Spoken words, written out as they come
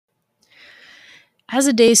As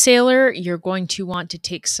a day sailor, you're going to want to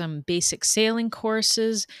take some basic sailing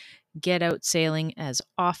courses, get out sailing as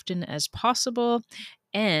often as possible,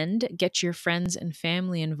 and get your friends and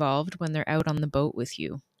family involved when they're out on the boat with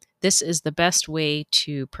you. This is the best way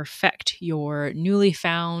to perfect your newly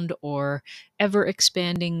found or ever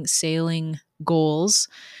expanding sailing goals.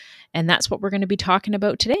 And that's what we're going to be talking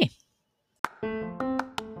about today.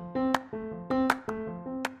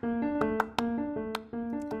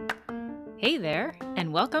 Hey there,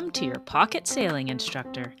 and welcome to your Pocket Sailing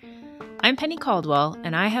Instructor. I'm Penny Caldwell,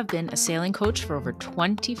 and I have been a sailing coach for over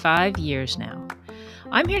 25 years now.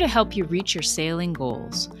 I'm here to help you reach your sailing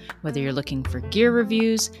goals, whether you're looking for gear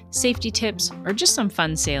reviews, safety tips, or just some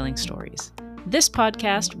fun sailing stories. This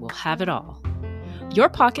podcast will have it all. Your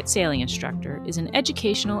Pocket Sailing Instructor is an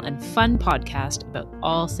educational and fun podcast about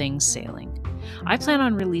all things sailing. I plan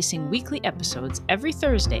on releasing weekly episodes every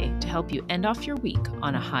Thursday to help you end off your week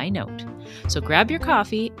on a high note. So grab your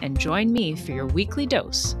coffee and join me for your weekly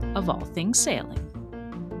dose of all things sailing.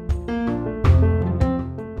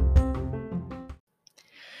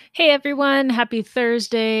 Hey everyone, happy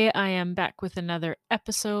Thursday. I am back with another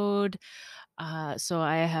episode. So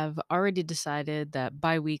I have already decided that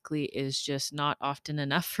bi-weekly is just not often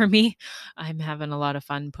enough for me. I'm having a lot of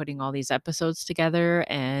fun putting all these episodes together,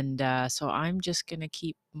 and so I'm just gonna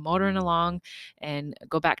keep motoring along and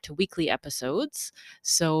go back to weekly episodes.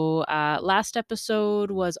 So last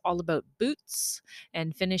episode was all about boots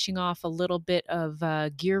and finishing off a little bit of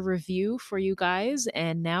gear review for you guys,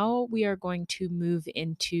 and now we are going to move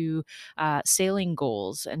into sailing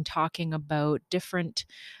goals and talking about different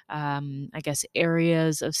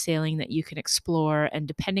areas of sailing that you can explore. And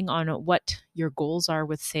depending on what your goals are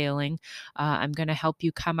with sailing, I'm going to help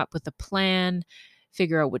you come up with a plan,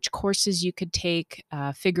 figure out which courses you could take,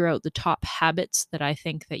 figure out the top habits that I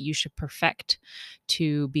think that you should perfect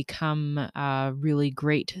to become a really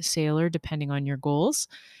great sailor, depending on your goals.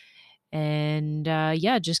 And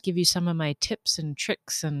just give you some of my tips and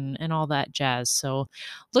tricks and all that jazz. So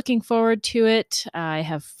looking forward to it. I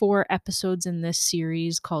have 4 episodes in this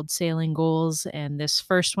series called Sailing Goals, and this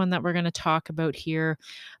first one that we're going to talk about here,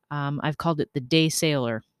 I've called it the Day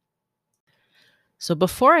Sailor. So,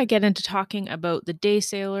 before I get into talking about the day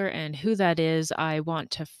sailor and who that is, I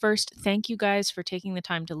want to first thank you guys for taking the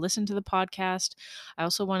time to listen to the podcast. I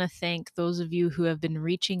also want to thank those of you who have been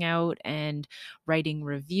reaching out and writing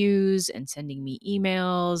reviews and sending me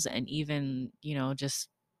emails and even, just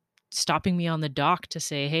stopping me on the dock to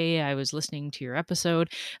say, hey, I was listening to your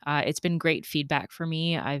episode. It's been great feedback for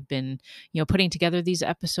me. I've been, putting together these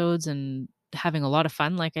episodes and having a lot of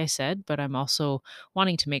fun, like I said, but I'm also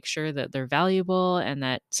wanting to make sure that they're valuable and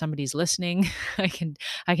that somebody's listening. I can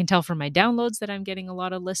tell from my downloads that I'm getting a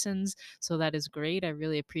lot of listens, so that is great. I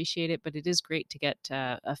really appreciate it, but it is great to get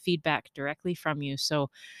a feedback directly from you. So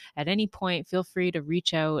at any point, feel free to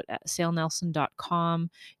reach out at sailnelson.com.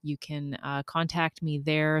 You can contact me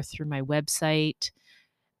there through my website,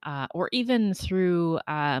 or even through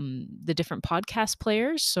the different podcast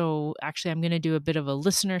players. So actually, I'm going to do a bit of a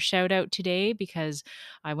listener shout out today because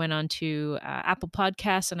I went on to Apple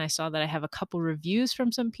Podcasts and I saw that I have a couple reviews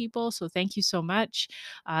from some people. So thank you so much.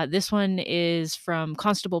 This one is from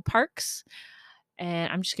Constable Parks,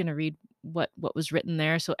 and I'm just going to read what was written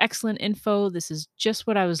there. So excellent info. This is just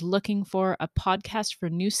what I was looking for, a podcast for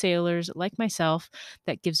new sailors like myself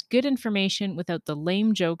that gives good information without the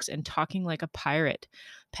lame jokes and talking like a pirate.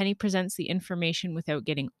 Penny presents the information without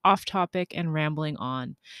getting off topic and rambling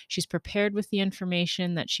on. She's prepared with the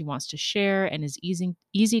information that she wants to share and is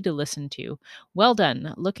easy to listen to. Well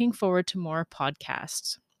done. Looking forward to more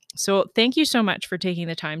podcasts. So thank you so much for taking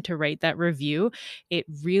the time to write that review. It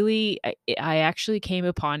really, I actually came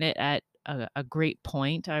upon it at a great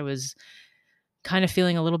point. I was kind of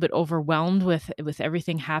feeling a little bit overwhelmed with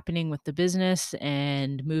everything happening with the business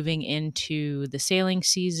and moving into the sailing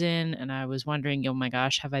season, and I was wondering, oh my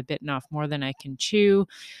gosh, have I bitten off more than I can chew?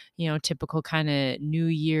 Typical kind of new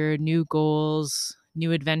year, new goals,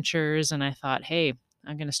 new adventures. And I thought, hey,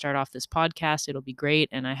 I'm going to start off this podcast. It'll be great,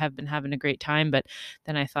 and I have been having a great time. But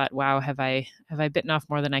then I thought, wow, have I bitten off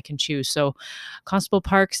more than I can chew? So Constable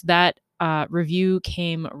Parks, that review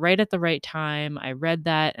came right at the right time. I read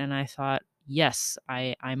that and I thought, yes,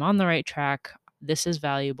 I'm on the right track. This is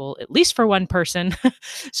valuable, at least for one person.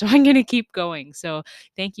 So I'm going to keep going. So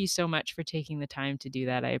thank you so much for taking the time to do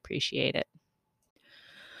that. I appreciate it.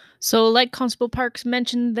 So, like Constable Parks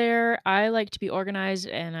mentioned there, I like to be organized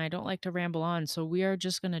and I don't like to ramble on. So, we are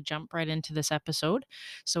just going to jump right into this episode.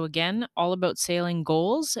 So, again, all about sailing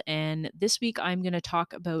goals. And this week, I'm going to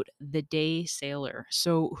talk about the day sailor.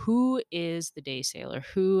 So, who is the day sailor?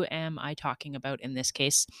 Who am I talking about in this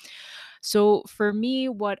case? So, for me,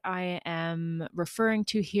 what I am referring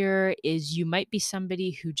to here is you might be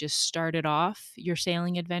somebody who just started off your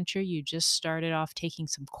sailing adventure. You just started off taking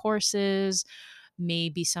some courses.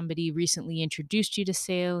 Maybe somebody recently introduced you to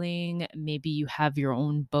sailing. Maybe you have your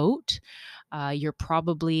own boat. You're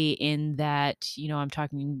probably in that, I'm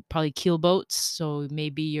talking probably keel boats. So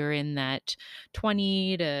maybe you're in that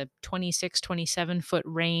 20 to 26, 27 foot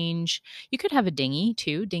range. You could have a dinghy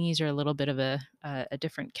too. Dinghies are a little bit of a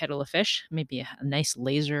different kettle of fish, maybe a nice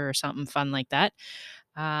laser or something fun like that.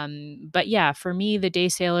 But yeah, for me, the day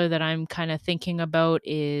sailor that I'm kind of thinking about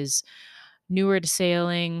is newer to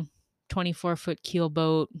sailing, 24-foot keel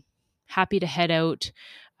boat, happy to head out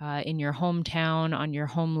in your hometown, on your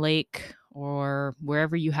home lake, or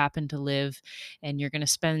wherever you happen to live, and you're going to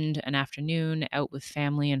spend an afternoon out with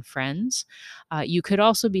family and friends. You could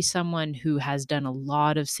also be someone who has done a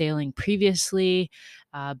lot of sailing previously,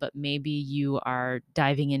 but maybe you are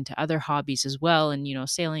diving into other hobbies as well. And,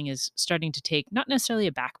 sailing is starting to take not necessarily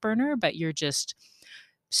a back burner, but you're just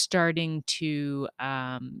starting to,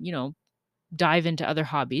 dive into other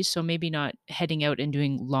hobbies. So maybe not heading out and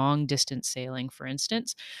doing long distance sailing, for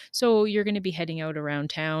instance. So you're going to be heading out around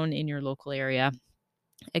town in your local area,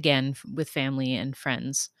 again, with family and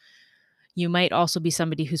friends. You might also be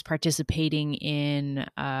somebody who's participating in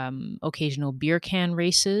occasional beer can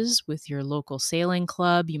races with your local sailing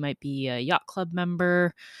club. You might be a yacht club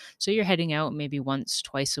member. So you're heading out maybe once,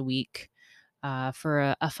 twice a week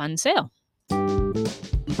for a fun sail.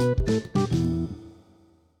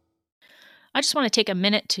 I just want to take a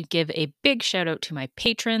minute to give a big shout out to my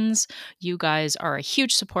patrons. You guys are a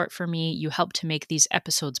huge support for me. You help to make these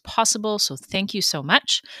episodes possible, so thank you so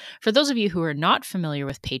much. For those of you who are not familiar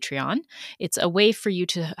with Patreon, it's a way for you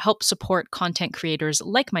to help support content creators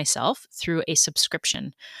like myself through a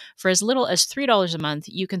subscription. For as little as $3 a month,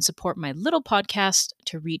 you can support my little podcast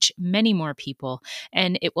to reach many more people,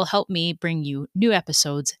 and it will help me bring you new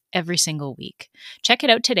episodes every single week. Check it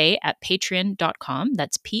out today at patreon.com.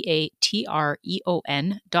 That's patreon.com/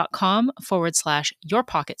 your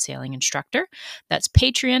pocket sailing instructor. That's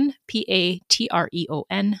Patreon,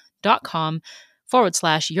 patreon.com/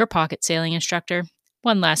 your pocket sailing instructor.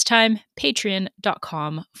 One last time,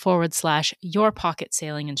 patreon.com/ your pocket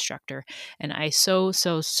sailing instructor. And I so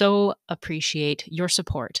appreciate your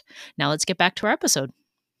support. Now let's get back to our episode.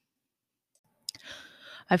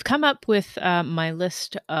 I've come up with my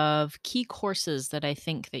list of key courses that I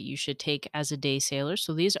think that you should take as a day sailor.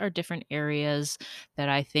 So these are different areas that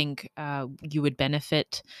I think you would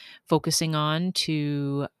benefit focusing on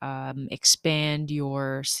to expand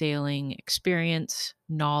your sailing experience,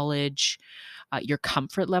 knowledge, your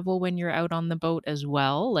comfort level when you're out on the boat as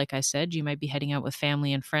well. Like I said, you might be heading out with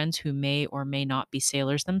family and friends who may or may not be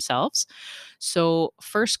sailors themselves. So,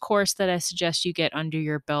 first course that I suggest you get under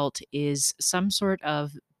your belt is some sort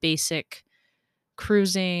of basic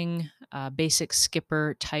cruising, basic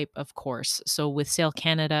skipper type of course. So, with Sail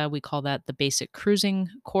Canada, we call that the basic cruising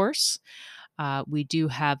course. We do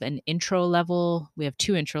have an intro level. We have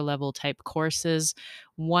two intro level type courses.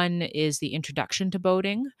 One is the introduction to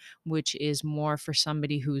boating, which is more for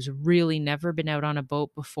somebody who's really never been out on a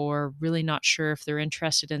boat before, really not sure if they're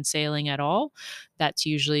interested in sailing at all. That's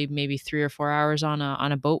usually maybe 3 or 4 hours on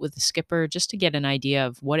a boat with the skipper, just to get an idea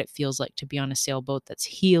of what it feels like to be on a sailboat that's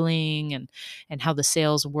heeling, and how the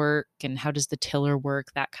sails work and how does the tiller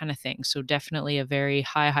work, that kind of thing. So definitely a very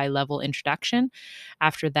high level introduction.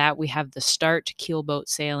 After that, we have the start keelboat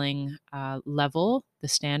sailing level, the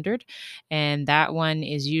standard, and that one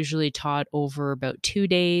is usually taught over about 2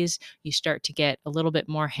 days. You start to get a little bit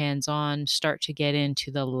more hands on, start to get into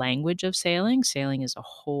the language of sailing. Sailing is a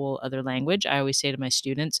whole other language. I always say to my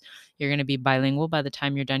students, you're going to be bilingual by the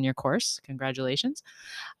time you're done your course. Congratulations.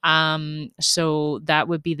 So that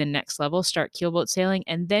would be the next level, start keelboat sailing,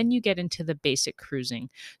 and then you get into the basic cruising.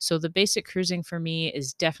 So the basic cruising for me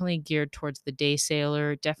is definitely geared towards the day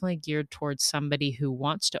sailor, definitely geared towards somebody who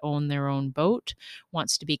wants to own their own boat,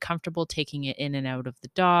 wants to be comfortable taking it in and out of the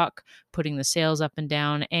dock, putting the sails up and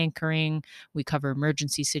down, anchoring. We cover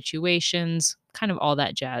emergency situations, kind of all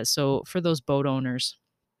that jazz. So for those boat owners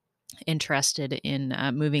interested in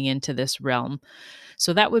moving into this realm.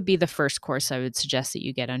 So that would be the first course I would suggest that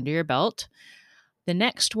you get under your belt. The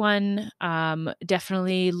next one,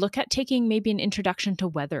 definitely look at taking maybe an introduction to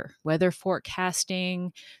weather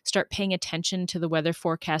forecasting. Start paying attention to the weather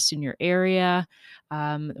forecast in your area.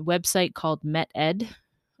 A website called MetEd.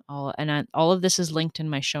 All of this is linked in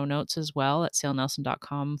my show notes as well at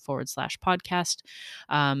sailnelson.com/podcast.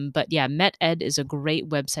 But yeah, MetEd is a great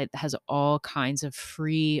website that has all kinds of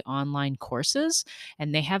free online courses,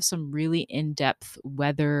 and they have some really in-depth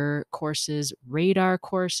weather courses, radar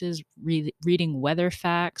courses, reading weather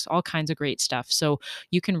facts, all kinds of great stuff. So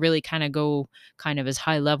you can really kind of go kind of as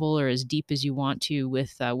high level or as deep as you want to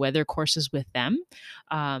with weather courses with them.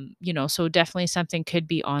 So definitely something could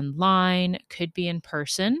be online, could be in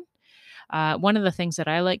person. One of the things that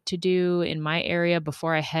I like to do in my area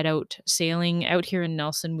before I head out sailing out here in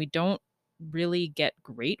Nelson, we don't really get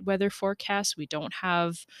great weather forecasts. We don't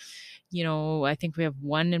have, I think we have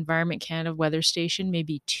one Environment Canada weather station,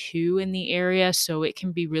 maybe two in the area. So it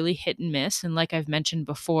can be really hit and miss. And like I've mentioned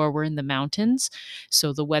before, we're in the mountains.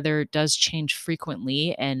 So the weather does change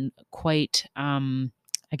frequently and quite,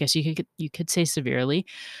 I guess you could say severely,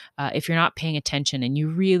 if you're not paying attention, and you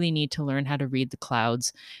really need to learn how to read the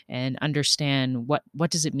clouds and understand what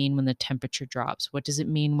does it mean when the temperature drops, what does it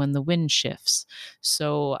mean when the wind shifts.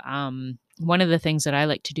 So one of the things that I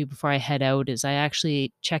like to do before I head out is I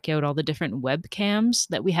actually check out all the different webcams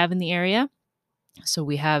that we have in the area. So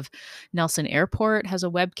we have Nelson Airport has a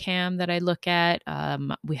webcam that I look at.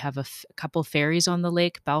 We have a couple ferries on the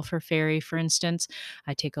lake, Balfour Ferry, for instance.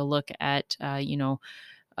 I take a look at,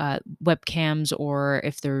 webcams, or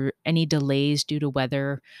if there are any delays due to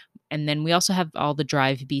weather. And then we also have all the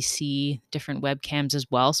Drive BC different webcams as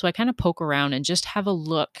well. So I kind of poke around and just have a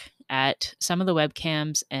look at some of the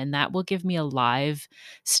webcams, and that will give me a live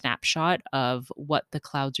snapshot of what the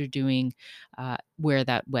clouds are doing, where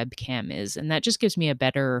that webcam is. And that just gives me a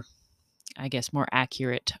better, I guess, more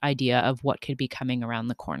accurate idea of what could be coming around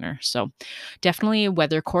the corner. So definitely a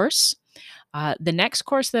weather course. The next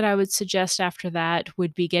course that I would suggest after that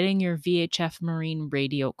would be getting your VHF Marine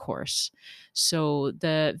Radio course. So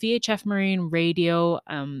the VHF Marine Radio,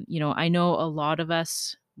 I know a lot of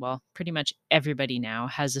us, well, pretty much everybody now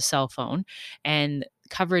has a cell phone, and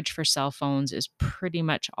coverage for cell phones is pretty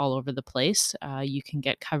much all over the place. You can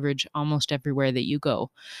get coverage almost everywhere that you go.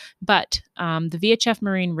 But the VHF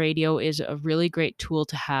Marine Radio is a really great tool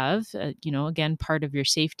to have. Again, part of your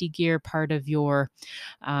safety gear, part of your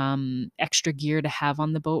extra gear to have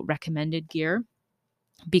on the boat, recommended gear,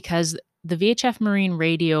 because the VHF Marine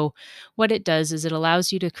Radio, what it does is it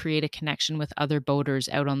allows you to create a connection with other boaters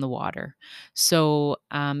out on the water. So,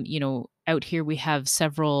 out here we have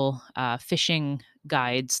several fishing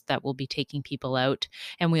guides that will be taking people out.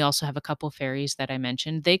 And we also have a couple ferries that I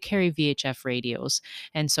mentioned. They carry VHF radios.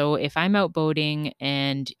 And so if I'm out boating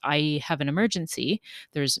and I have an emergency,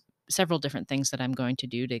 there's several different things that I'm going to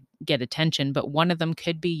do to get attention, but one of them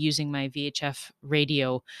could be using my VHF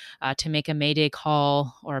radio to make a Mayday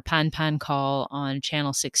call or a Pan Pan call on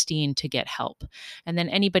channel 16 to get help. And then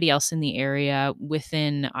anybody else in the area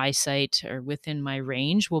within eyesight or within my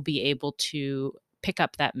range will be able to pick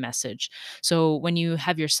up that message. So when you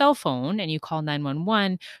have your cell phone and you call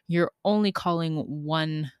 911, you're only calling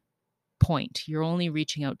one point. You're only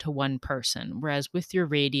reaching out to one person. Whereas with your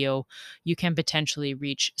radio, you can potentially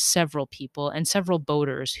reach several people and several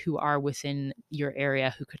boaters who are within your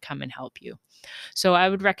area who could come and help you. So I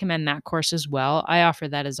would recommend that course as well. I offer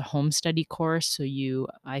that as a home study course. So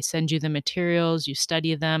I send you the materials, you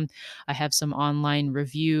study them. I have some online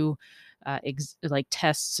review like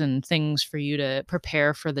tests and things for you to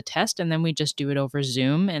prepare for the test, and then we just do it over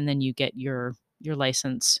Zoom, and then you get your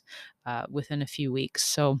license within a few weeks.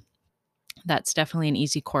 So that's definitely an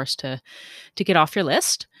easy course to get off your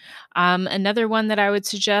list. Another one that I would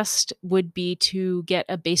suggest would be to get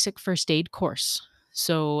a basic first aid course.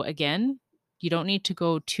 So again, you don't need to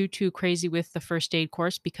go too crazy with the first aid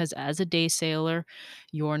course, because as a day sailor,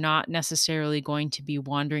 you're not necessarily going to be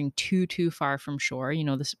wandering too far from shore.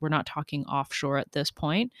 We're not talking offshore at this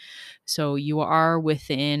point. So you are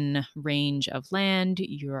within range of land.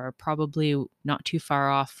 You are probably not too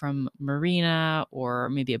far off from marina or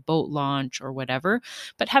maybe a boat launch or whatever.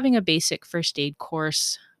 But having a basic first aid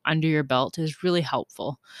course under your belt is really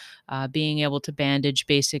helpful. Being able to bandage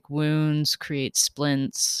basic wounds, create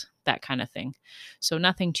splints, that kind of thing. So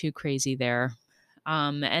nothing too crazy there.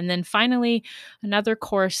 And then finally, another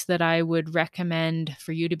course that I would recommend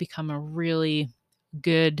for you to become a really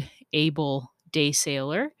good, able day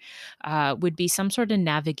sailor would be some sort of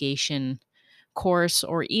navigation course,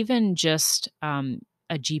 or even just a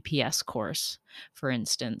GPS course, for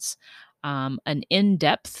instance. An in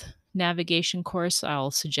depth navigation course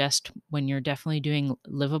I'll suggest when you're definitely doing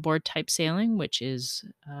liveaboard type sailing, which is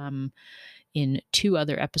in two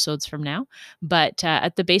other episodes from now. But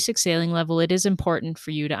at the basic sailing level, it is important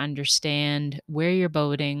for you to understand where you're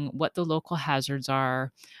boating, what the local hazards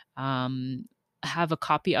are, have a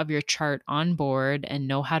copy of your chart on board and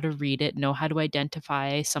know how to read it, know how to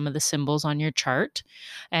identify some of the symbols on your chart.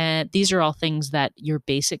 And these are all things that your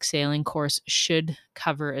basic sailing course should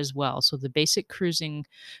cover as well. So, the basic cruising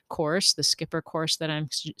course, the skipper course that I'm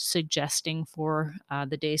suggesting for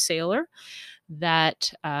the day sailor,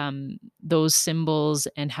 that those symbols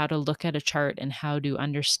and how to look at a chart and how to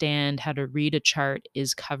understand how to read a chart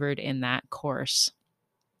is covered in that course.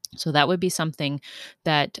 So that would be something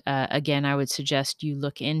that, again, I would suggest you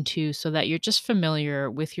look into so that you're just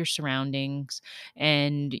familiar with your surroundings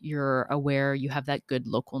and you're aware you have that good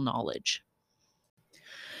local knowledge.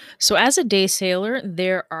 So, as a day sailor,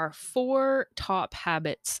 there are four top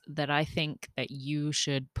habits that I think that you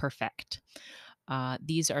should perfect.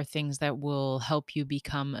 These are things that will help you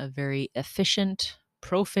become a very efficient,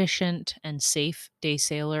 proficient, and safe day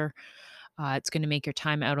sailor. It's going to make your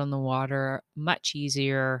time out on the water much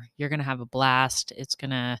easier. You're going to have a blast. It's going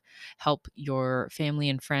to help your family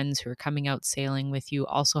and friends who are coming out sailing with you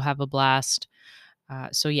also have a blast.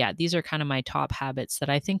 So, yeah, these are kind of my top habits that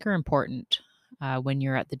I think are important when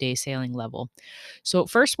you're at the day sailing level. So,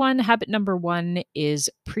 first one, habit number one is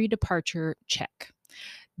pre departure check.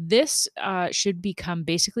 This should become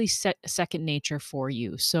basically second nature for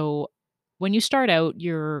you. So, when you start out,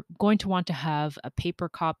 you're going to want to have a paper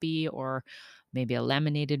copy or maybe a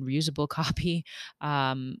laminated reusable copy,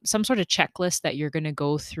 some sort of checklist that you're going to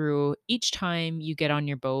go through each time you get on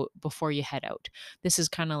your boat before you head out. This is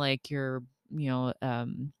kind of like your, you know,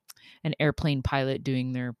 an airplane pilot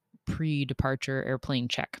doing their pre departure airplane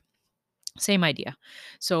check. Same idea.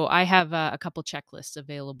 So I have a couple checklists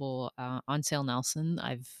available on Sail Nelson.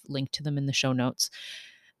 I've linked to them in the show notes.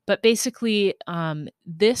 But basically,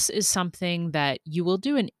 this is something that you will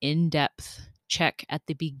do an in depth check at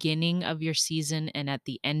the beginning of your season and at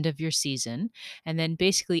the end of your season. And then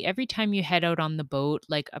basically, every time you head out on the boat,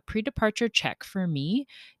 like a pre departure check for me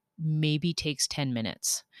maybe takes 10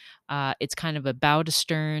 minutes. It's kind of a bow to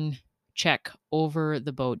stern check over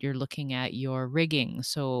the boat. You're looking at your rigging.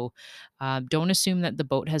 So don't assume that the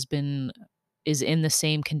boat is in the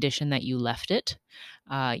same condition that you left it.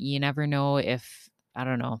 You never know if, I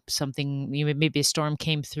don't know, maybe a storm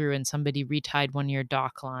came through and somebody retied one of your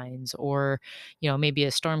dock lines, or, maybe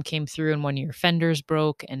a storm came through and one of your fenders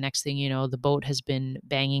broke. And next thing you know, the boat has been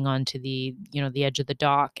banging onto the edge of the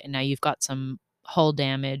dock. And now you've got some hull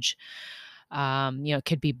damage. It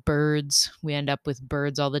could be birds. We end up with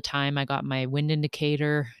birds all the time. I got my wind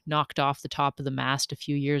indicator knocked off the top of the mast a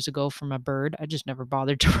few years ago from a bird. I just never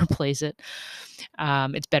bothered to replace it.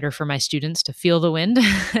 It's better for my students to feel the wind.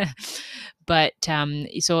 But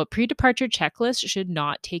so a pre departure checklist should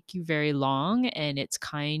not take you very long. And it's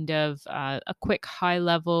kind of a quick high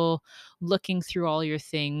level looking through all your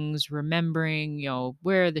things, remembering,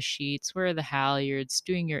 where are the sheets, where are the halyards,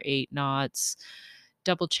 doing your 8 knots,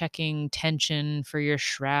 double checking tension for your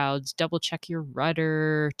shrouds, double check your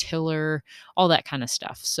rudder, tiller, all that kind of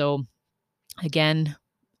stuff. So, again,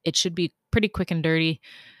 it should be pretty quick and dirty,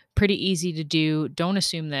 pretty easy to do. Don't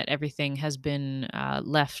assume that everything has been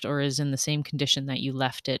left or is in the same condition that you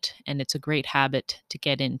left it. And it's a great habit to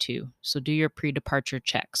get into. So, do your pre departure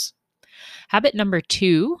checks. Habit number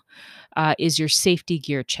two is your safety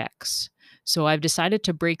gear checks. So I've decided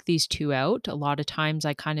to break these two out. A lot of times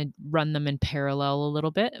I kind of run them in parallel a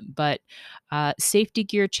little bit, but safety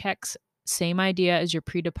gear checks, same idea as your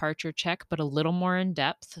pre departure check, but a little more in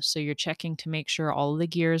depth. So you're checking to make sure all of the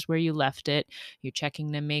gear is where you left it. You're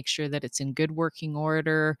checking to make sure that it's in good working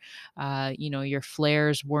order. Your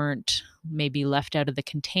flares weren't maybe left out of the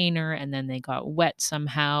container and then they got wet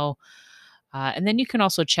somehow. And then you can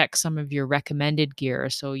also check some of your recommended gear.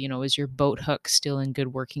 So, is your boat hook still in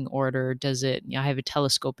good working order? I have a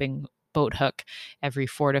telescoping boat hook. Every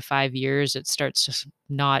 4 to 5 years, it starts to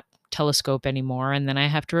not telescope anymore, and then I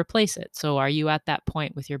have to replace it. So, are you at that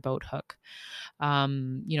point with your boat hook?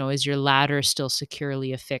 Is your ladder still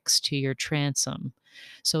securely affixed to your transom?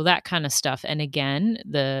 So that kind of stuff. And again,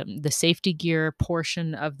 the safety gear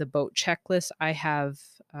portion of the boat checklist, I have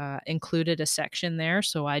included a section there.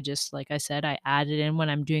 So I just, like I said, I add it in when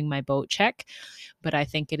I'm doing my boat check. But I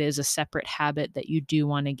think it is a separate habit that you do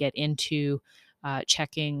want to get into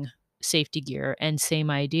checking safety gear. And same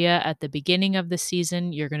idea at the beginning of the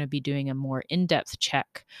season, you're going to be doing a more in depth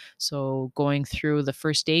check. So going through the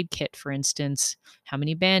first aid kit, for instance, how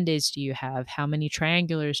many band aids do you have? How many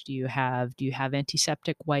triangulars do you have? Do you have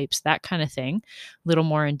antiseptic wipes? That kind of thing. A little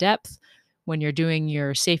more in depth. When you're doing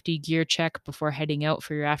your safety gear check before heading out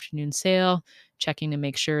for your afternoon sail, checking to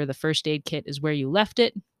make sure the first aid kit is where you left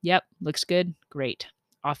it. Yep, looks good. Great.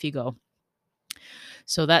 Off you go.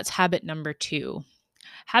 So that's habit number two.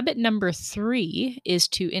 Habit number 3 is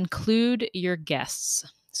to include your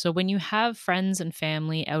guests. So, when you have friends and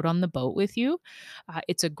family out on the boat with you,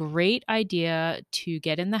 it's a great idea to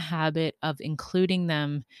get in the habit of including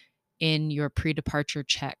them in your pre departure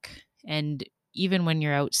check and even when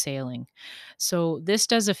you're out sailing. So, this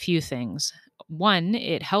does a few things. One,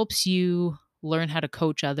 it helps you learn how to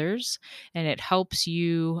coach others, and it helps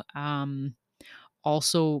you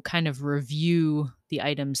also kind of review the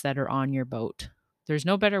items that are on your boat. There's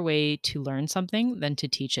no better way to learn something than to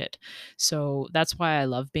teach it. So that's why I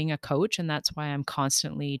love being a coach. And that's why I'm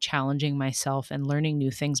constantly challenging myself and learning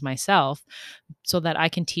new things myself so that I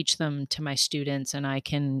can teach them to my students and I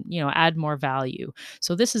can, add more value.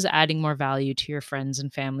 So this is adding more value to your friends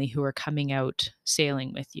and family who are coming out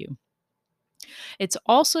sailing with you. It's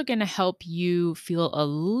also going to help you feel a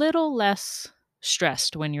little less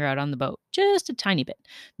stressed when you're out on the boat, just a tiny bit.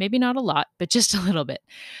 Maybe not a lot, but just a little bit.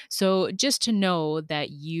 So, just to know that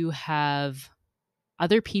you have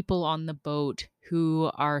other people on the boat who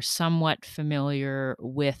are somewhat familiar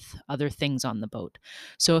with other things on the boat.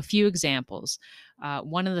 So, a few examples.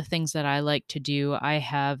 One of the things that I like to do, I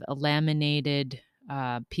have a laminated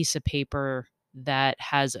piece of paper that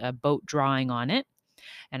has a boat drawing on it,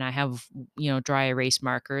 and I have, dry erase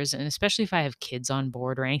markers. And especially if I have kids on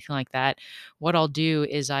board or anything like that, what I'll do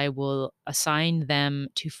is I will assign them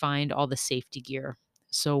to find all the safety gear.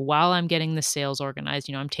 So while I'm getting the sails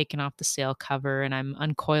organized, I'm taking off the sail cover and I'm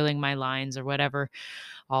uncoiling my lines or whatever,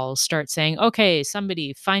 I'll start saying, "Okay,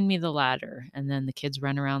 somebody find me the ladder." And then the kids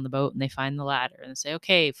run around the boat and they find the ladder and say,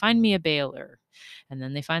 "Okay, find me a baler." And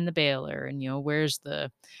then they find the baler and where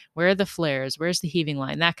are the flares? Where's the heaving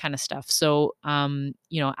line? That kind of stuff. So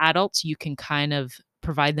adults, you can kind of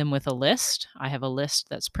provide them with a list. I have a list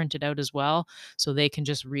that's printed out as well. So they can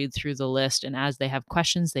just read through the list. And as they have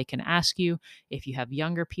questions, they can ask you. If you have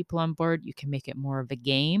younger people on board, you can make it more of a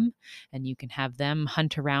game and you can have them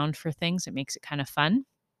hunt around for things. It makes it kind of fun.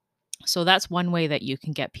 So that's one way that you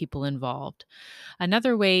can get people involved.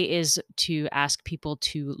 Another way is to ask people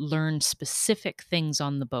to learn specific things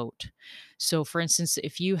on the boat. So, for instance,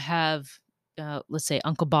 if you have, let's say,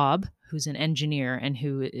 Uncle Bob, who's an engineer and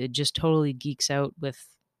who just totally geeks out with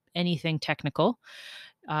anything technical,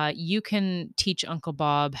 you can teach Uncle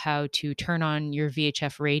Bob how to turn on your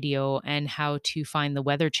VHF radio and how to find the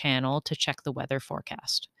weather channel to check the weather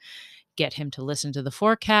forecast. Get him to listen to the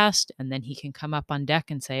forecast, and then he can come up on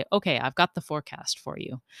deck and say, "Okay, I've got the forecast for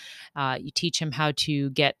you." You teach him how to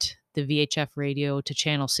get the VHF radio to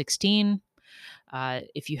channel 16.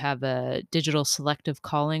 If you have a digital selective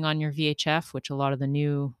calling on your VHF, which a lot of the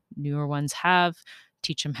newer ones have,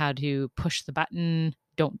 teach him how to push the button.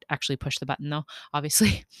 Don't actually push the button though,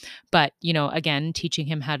 obviously. But, again, teaching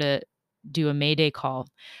him how to do a Mayday call.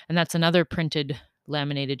 And that's another printed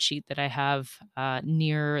laminated sheet that I have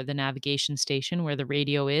near the navigation station where the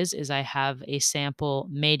radio is I have a sample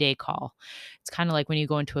Mayday call. It's kind of like when you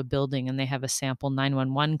go into a building and they have a sample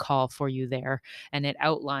 911 call for you there, and it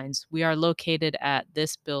outlines, we are located at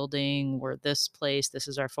this building, we're this place, this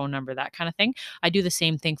is our phone number, that kind of thing. I do the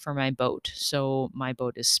same thing for my boat. So my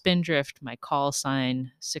boat is Spindrift, my call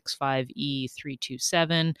sign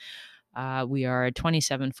 65E327. We are a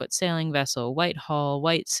 27-foot sailing vessel, white hull,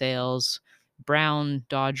 white sails, brown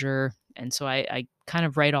Dodger. And so I kind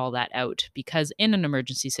of write all that out because in an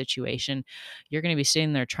emergency situation, you're going to be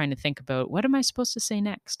sitting there trying to think about, what am I supposed to say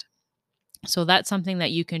next? So that's something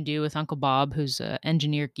that you can do with Uncle Bob, who's an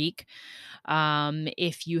engineer geek.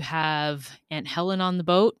 If you have Aunt Helen on the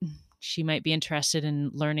boat, she might be interested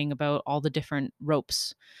in learning about all the different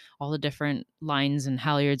ropes, all the different lines and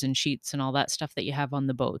halyards and sheets and all that stuff that you have on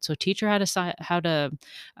the boat. So teach her how to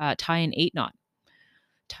tie an 8 knot.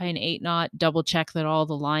 Tie an 8 knot, double check that all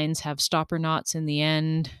the lines have stopper knots in the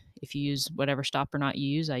end. If you use whatever stopper knot you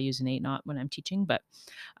use, I use an 8 knot when I'm teaching, but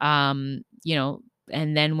um, you know,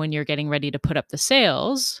 and then when you're getting ready to put up the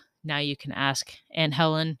sails, now you can ask Aunt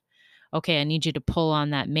Helen, "Okay, I need you to pull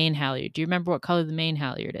on that main halyard. Do you remember what color the main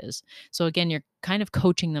halyard is?" So again, you're kind of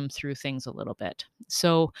coaching them through things a little bit.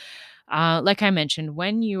 So like I mentioned,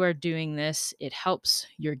 when you are doing this, it helps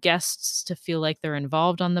your guests to feel like they're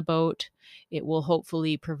involved on the boat. It will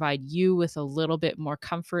hopefully provide you with a little bit more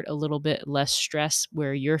comfort, a little bit less stress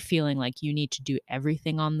where you're feeling like you need to do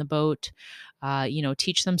everything on the boat.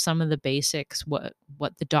 Teach them some of the basics, what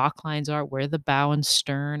the dock lines are, where the bow and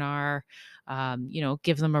stern are.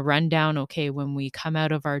 Give them a rundown. Okay, when we come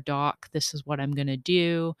out of our dock, this is what I'm going to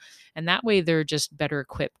do. And that way they're just better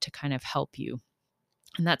equipped to kind of help you.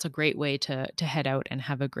 And that's a great way to head out and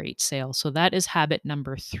have a great sail. So that is habit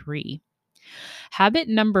number 3. Habit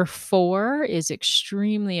number 4 is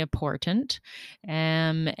extremely important,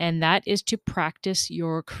 and that is to practice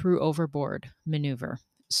your crew overboard maneuver.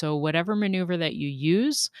 So, whatever maneuver that you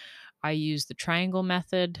use, I use the triangle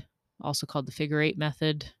method, also called the figure eight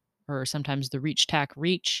method, or sometimes the reach tack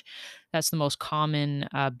reach. That's the most common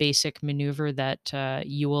basic maneuver that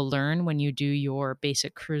you will learn when you do your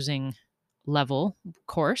basic cruising level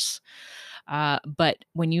course. But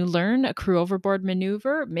when you learn a crew overboard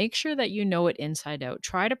maneuver, make sure that you know it inside out.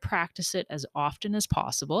 Try to practice it as often as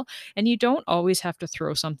possible. And you don't always have to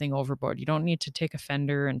throw something overboard. You don't need to take a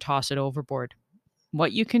fender and toss it overboard.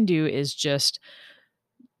 What you can do is just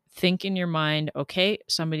think in your mind, okay,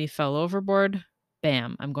 somebody fell overboard.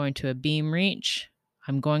 Bam, I'm going to a beam reach.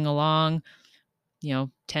 I'm going along, 10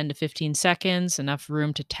 to 15 seconds, enough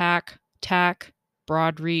room to tack,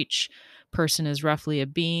 broad reach. Person is roughly a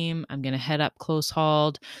beam. I'm going to head up close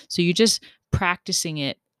hauled. So you're just practicing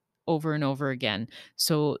it over and over again.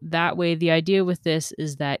 So that way, the idea with this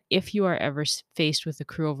is that if you are ever faced with a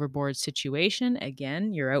crew overboard situation,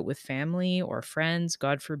 again, you're out with family or friends,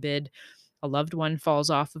 God forbid, a loved one falls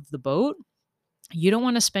off of the boat, you don't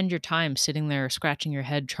want to spend your time sitting there scratching your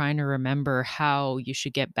head trying to remember how you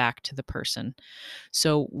should get back to the person.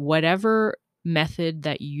 So, whatever method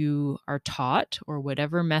that you are taught or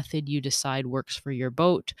whatever method you decide works for your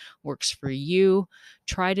boat, works for you,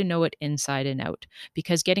 try to know it inside and out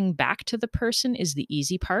because getting back to the person is the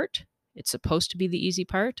easy part. It's supposed to be the easy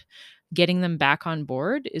part. Getting them back on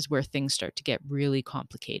board is where things start to get really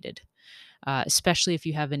complicated, especially if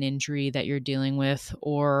you have an injury that you're dealing with,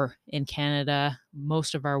 or in Canada,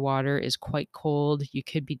 most of our water is quite cold. You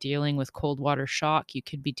could be dealing with cold water shock. You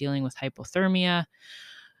could be dealing with hypothermia.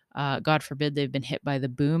 God forbid they've been hit by the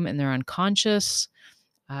boom and they're unconscious.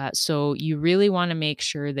 So you really want to make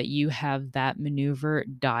sure that you have that maneuver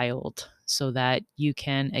dialed so that you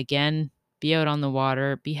can, again, be out on the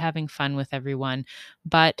water, be having fun with everyone.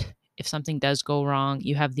 But if something does go wrong,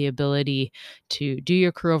 you have the ability to do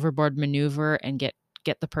your crew overboard maneuver and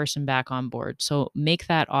get the person back on board. So make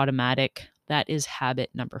that automatic. That is habit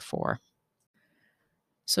number 4.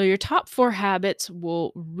 So your top 4 habits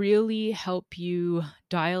will really help you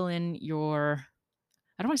dial in your,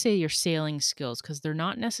 I don't want to say your sailing skills because they're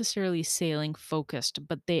not necessarily sailing focused,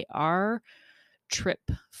 but they are trip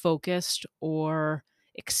focused or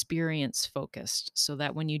experience focused. So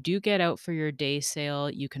that when you do get out for your day sail,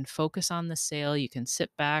 you can focus on the sail, you can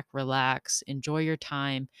sit back, relax, enjoy your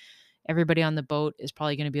time. Everybody on the boat is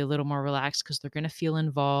probably going to be a little more relaxed because they're going to feel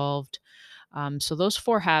involved. So, those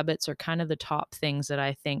 4 habits are kind of the top things that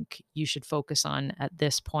I think you should focus on at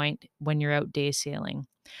this point when you're out day sailing.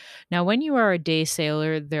 Now, when you are a day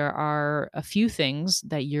sailor, there are a few things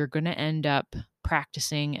that you're going to end up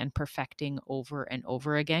practicing and perfecting over and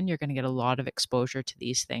over again. You're going to get a lot of exposure to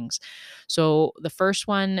these things. So, the first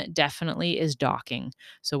one definitely is docking.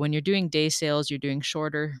 So, when you're doing day sails, you're doing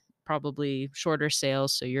shorter, probably shorter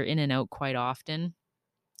sails. So, you're in and out quite often.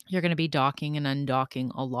 You're going to be docking and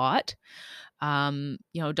undocking a lot.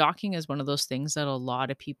 Docking is one of those things that a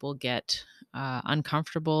lot of people get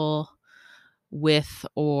uncomfortable with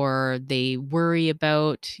or they worry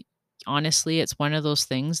about. Honestly, it's one of those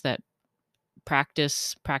things that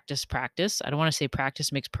practice, practice, practice. I don't want to say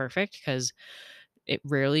practice makes perfect because it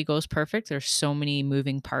rarely goes perfect. There's so many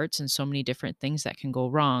moving parts and so many different things that can go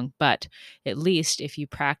wrong. But at least if you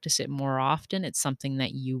practice it more often, it's something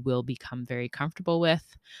that you will become very comfortable with.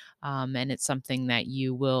 And it's something that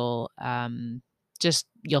you will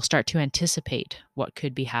you'll start to anticipate what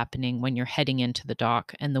could be happening when you're heading into the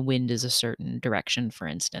dock and the wind is a certain direction, for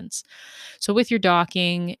instance. So with your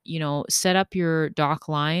docking, set up your dock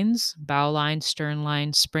lines, bow lines, stern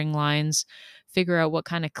lines, spring lines, figure out what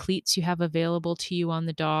kind of cleats you have available to you on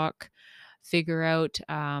the dock, figure out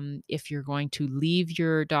if you're going to leave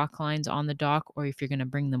your dock lines on the dock or if you're going to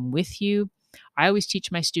bring them with you. I always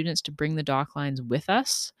teach my students to bring the dock lines with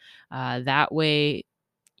us. That way,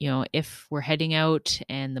 if we're heading out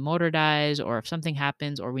and the motor dies, or if something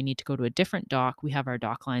happens, or we need to go to a different dock, we have our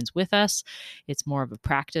dock lines with us. It's more of a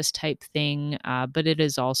practice type thing, but it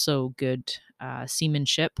is also good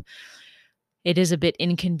seamanship. It is a bit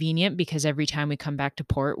inconvenient because every time we come back to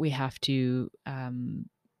port, we have to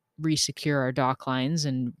resecure our dock lines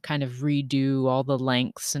and kind of redo all the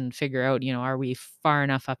lengths and figure out, are we far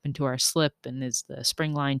enough up into our slip and is the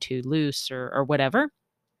spring line too loose or whatever.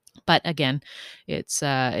 But again, it's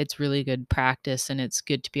really good practice and it's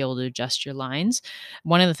good to be able to adjust your lines.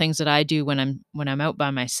 One of the things that I do when I'm out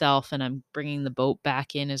by myself and I'm bringing the boat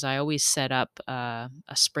back in is I always set up a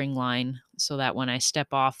spring line so that when I step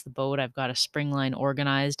off the boat, I've got a spring line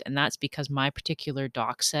organized. And that's because my particular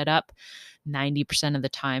dock setup, 90% of the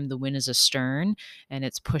time, the wind is astern and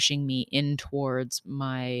it's pushing me in towards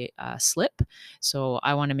my slip. So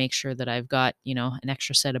I want to make sure that I've got, an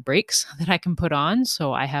extra set of brakes that I can put on.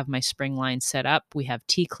 So I have my spring line set up. We have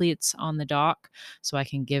T cleats on the dock, so I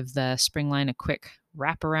can give the spring line a quick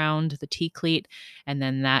wrap around the T cleat, and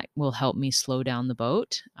then that will help me slow down the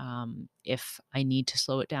boat if I need to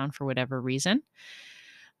slow it down for whatever reason.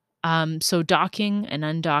 So docking and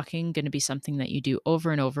undocking going to be something that you do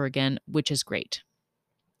over and over again, which is great.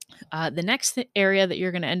 The next area that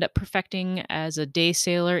you're going to end up perfecting as a day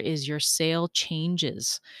sailor is your sail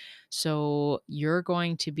changes. So you're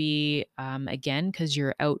going to be, again, because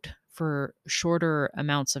you're out for shorter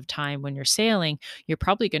amounts of time when you're sailing, you're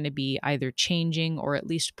probably going to be either changing or at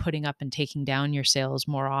least putting up and taking down your sails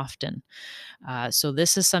more often. So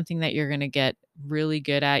this is something that you're going to get really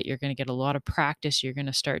good at. You're going to get a lot of practice. You're going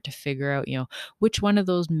to start to figure out, which one of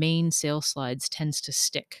those main sail slides tends to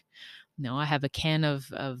stick. No, I have a can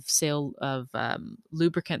of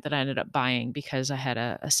lubricant that I ended up buying because I had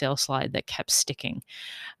a sail slide that kept sticking.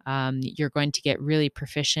 You're going to get really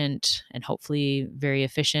proficient and hopefully very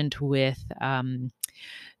efficient with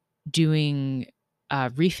doing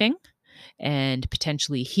reefing and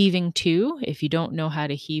potentially heaving to. If you don't know how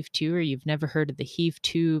to heave to, or you've never heard of the heave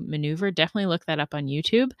to maneuver, definitely look that up on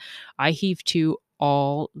YouTube. I heave to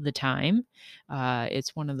all the time.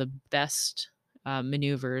 It's one of the best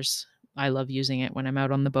maneuvers. I love using it when I'm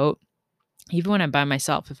out on the boat. Even when I'm by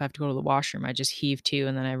myself, if I have to go to the washroom, I just heave to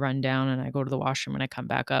and then I run down and I go to the washroom and I come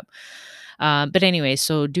back up. But anyway,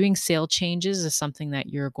 so doing sail changes is something that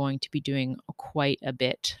you're going to be doing quite a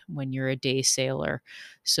bit when you're a day sailor.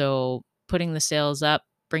 So putting the sails up,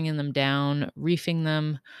 bringing them down, reefing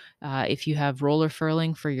them. If you have roller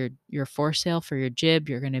furling for your foresail, for your jib,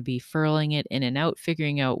 you're going to be furling it in and out,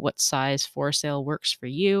 figuring out what size foresail works for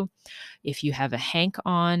you. If you have a hank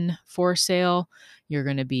on foresail, you're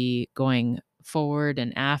going to be going forward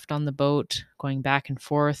and aft on the boat, going back and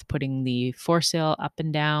forth, putting the foresail up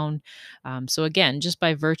and down. So again, just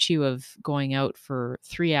by virtue of going out for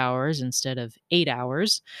 3 hours instead of 8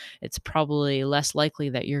 hours, it's probably less likely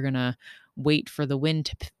that you're going to wait for the wind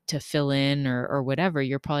to fill in or whatever.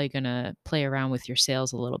 You're probably going to play around with your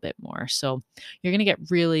sails a little bit more. So you're going to get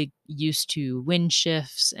really used to wind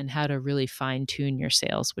shifts and how to really fine tune your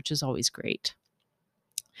sails, which is always great.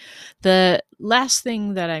 The last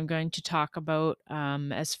thing that I'm going to talk about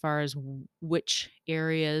as far as which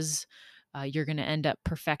areas you're going to end up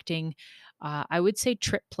perfecting, I would say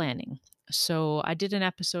trip planning. So I did an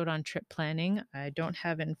episode on trip planning. I don't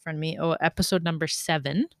have it in front of me. Oh, episode number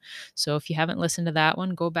 7. So if you haven't listened to that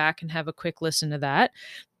one, go back and have a quick listen to that.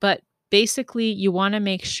 But basically, you want to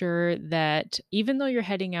make sure that even though you're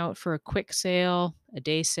heading out for a quick sail, a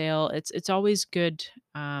day sail, it's always good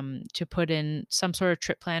to put in some sort of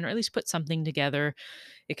trip plan, or at least put something together.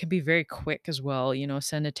 It can be very quick as well.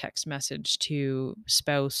 Send a text message to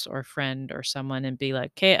spouse or friend or someone and be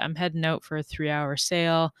like, "Okay, I'm heading out for a 3-hour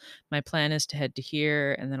sail. My plan is to head to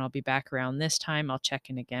here, and then I'll be back around this time. I'll check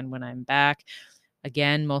in again when I'm back."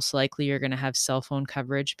 Again, most likely you're going to have cell phone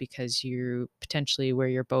coverage because you potentially where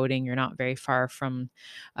you're boating, you're not very far from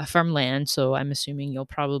land. So I'm assuming you'll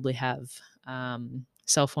probably have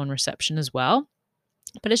cell phone reception as well.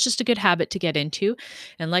 But it's just a good habit to get into.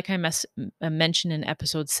 And like I mentioned in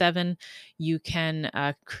episode 7, you can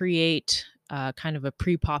create kind of a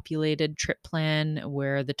pre-populated trip plan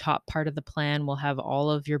where the top part of the plan will have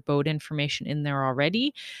all of your boat information in there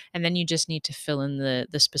already. And then you just need to fill in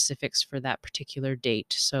the specifics for that particular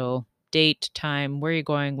date. So date, time, where you're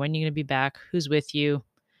going, when you're going to be back, who's with you.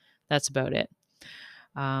 That's about it.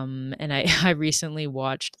 And I recently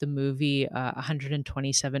watched the movie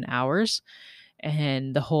 127 Hours.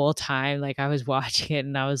 And the whole time, like I was watching it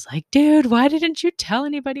and I was like, dude, why didn't you tell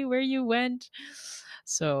anybody where you went?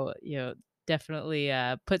 So, definitely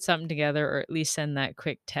put something together or at least send that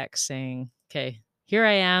quick text saying, okay, here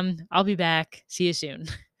I am. I'll be back. See you soon.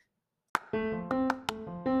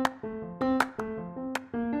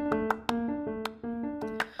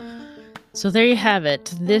 So there you have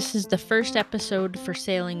it. This is the first episode for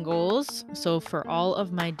Sailing Goals. So for all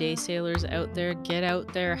of my day sailors out there, get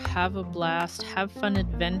out there, have a blast, have fun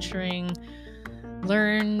adventuring,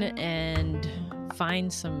 learn and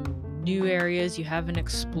find some new areas you haven't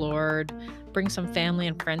explored. Bring some family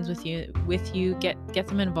and friends with you. Get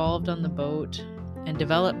them involved on the boat and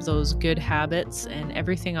develop those good habits, and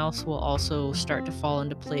everything else will also start to fall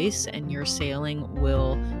into place and your sailing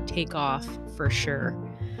will take off for sure.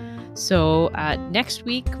 So, next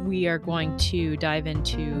week we are going to dive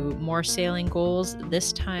into more sailing goals.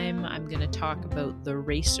 This time I'm going to talk about the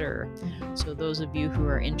racer. So, those of you who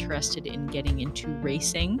are interested in getting into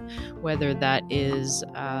racing, whether that is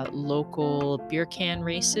local beer can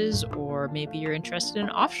races or maybe you're interested in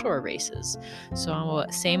offshore races. So,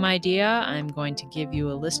 same idea. I'm going to give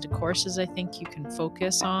you a list of courses I think you can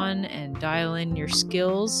focus on and dial in your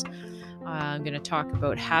skills. I'm going to talk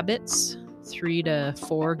about habits, 3 to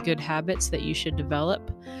 4 good habits that you should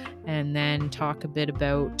develop, and then talk a bit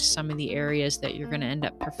about some of the areas that you're going to end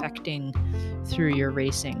up perfecting through your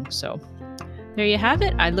racing. So, there you have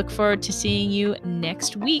it. I look forward to seeing you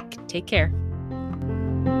next week. Take care.